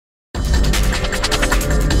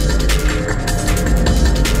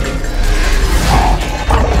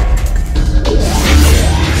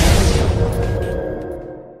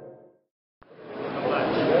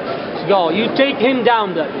go. You take him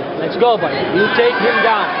down, buddy. Let's go, buddy. You take him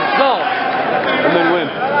down. Let's go. And then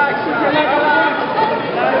win.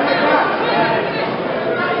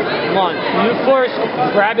 Come on. You first.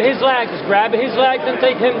 Grab his legs. Grab his legs and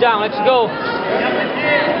take him down. Let's go.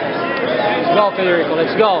 Let's go, Federico.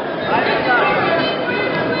 Let's go.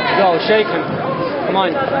 Let's go. Shake him. Come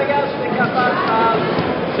on.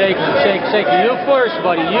 Shake him. Shake. Shake him. You first,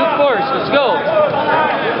 buddy. You first. Let's go.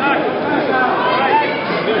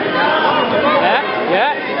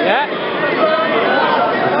 Yeah.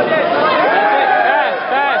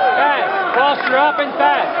 Fast. Posture up and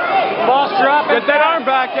fast. Posture up and fast. Get that arm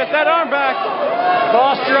back. Get that arm back.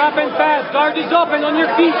 Posture up and fast. Guard is open on your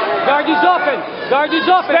feet. Guard is open. Guard is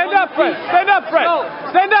open. Stand up, Fred. Stand up, Fred.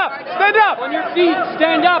 Stand up. Stand up. On your feet.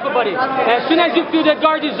 Stand up, buddy. As soon as you feel that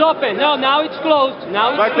guard is open. No, now it's closed.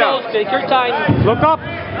 Now it's closed. Take your time. Look up.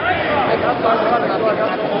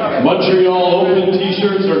 Montreal Open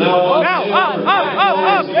t-shirts are now on sale.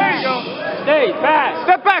 Up. There you go. Stay fast.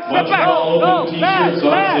 Step back. Go. Fast.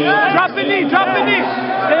 Drop the knee.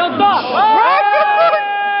 Stay on top.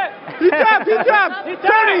 He tapped.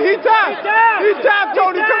 Tony, he tapped. He tapped,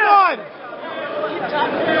 Tony. Come on.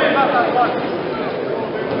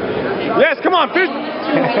 Yes, come on.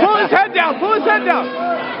 Pull his head down.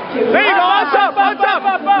 There you go. On top. Up.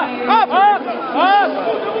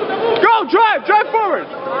 Go, drive forward.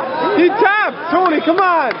 He tapped. Tony, come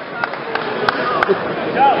on.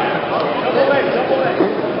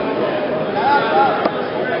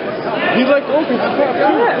 He's like open.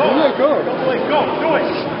 Go. Do it.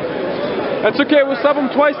 That's okay. We'll sub him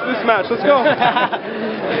twice this match. Let's go.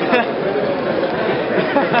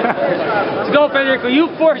 Let's go, Federico. You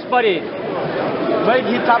first, buddy. Wait,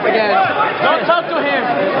 he top again. Don't talk to him.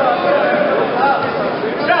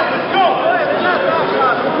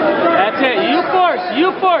 That's it.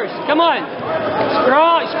 You first. Come on.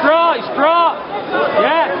 Sprawl.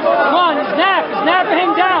 Yeah. Come on. Snap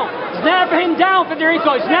him down.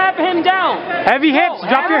 Federico. Snap him down. Heavy hips.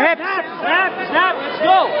 Drop your hips. Snap. Let's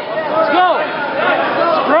go.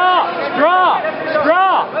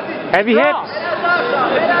 Sprawl. Heavy hips.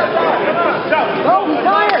 Go, he's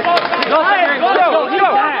tired. Go.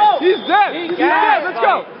 He's dead. Let's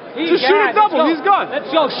go. Just shoot a double. He's gone.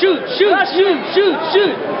 Let's go. Shoot.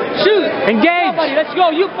 Engage. Go, let's go.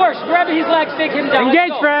 You first. Grab his legs. Take him down.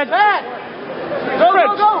 Engage, Fred.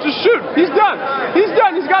 Go. Just shoot. He's done. He's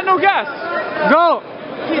got no gas. Go.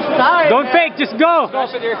 He's tired. Don't fake. Just go. Go,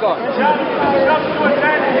 Federico.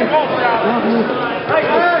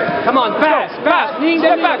 Come on, fast. Step back.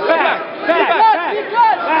 Fast.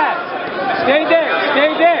 Stay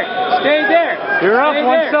there. You're up.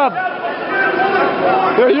 One sub.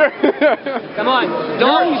 Come on.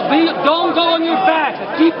 Don't go on your back.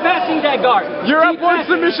 Keep passing that guard. You're up one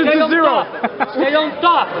submission to 0. Stay on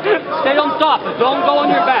top. Don't go on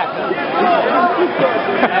your back.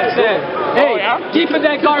 That's it. Hey, keeping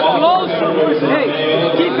that guard close.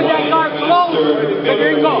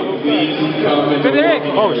 Federico.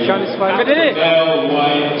 Oh, Sean is fine. Federico.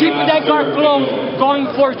 Keeping that guard close, going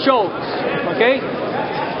for chokes. Okay?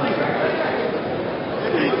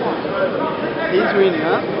 He's winning,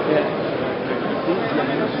 huh? Yeah.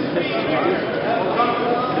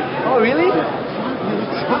 Oh, really?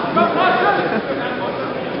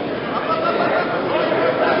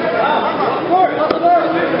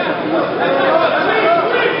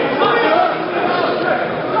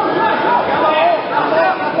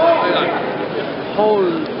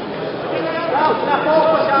 Holy.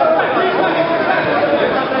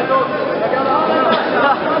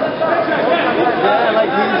 Yeah, like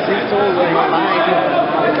he's so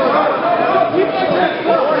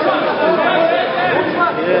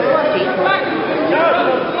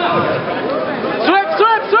Swift!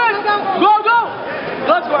 Go!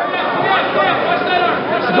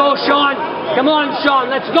 Let's go, Sean. Come on, Sean.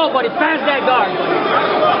 Let's go, buddy. Pass that guard.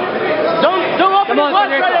 Don't open his butt,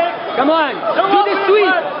 Frederico. Come on. Do the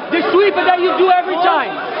sweep. The sweep that you do every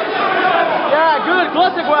time. Yeah, good.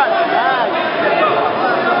 Classic one.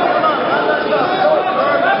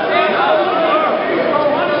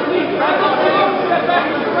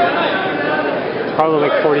 Probably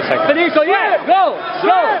like 40 seconds. Federico, yeah. Go.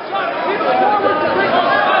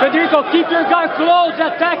 Federico, keep your guard close,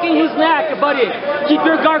 attacking his neck, buddy. Keep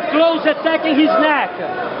your guard close, attacking his neck.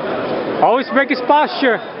 Always break his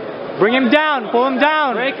posture. Bring him down. Pull him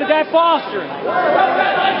down. Break that posture.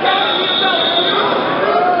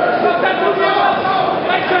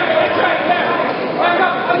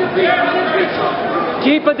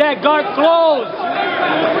 Keep that guard closed.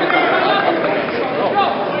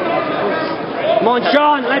 Come on,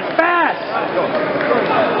 Sean, let's pass.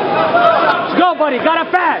 Let's go, buddy. Gotta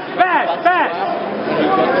pass. Pass. Pass.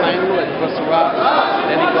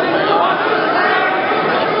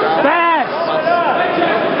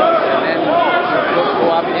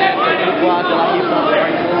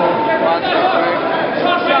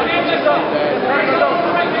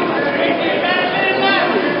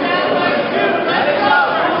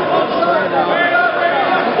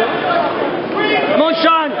 Come on,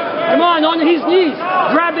 Sean. Come on his knees.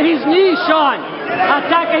 Grab his knees, Sean.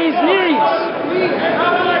 Attack his knees.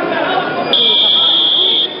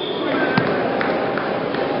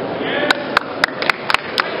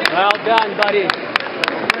 Well done, buddy.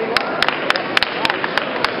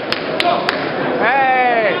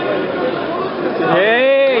 Hey!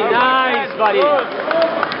 Hey, nice, buddy.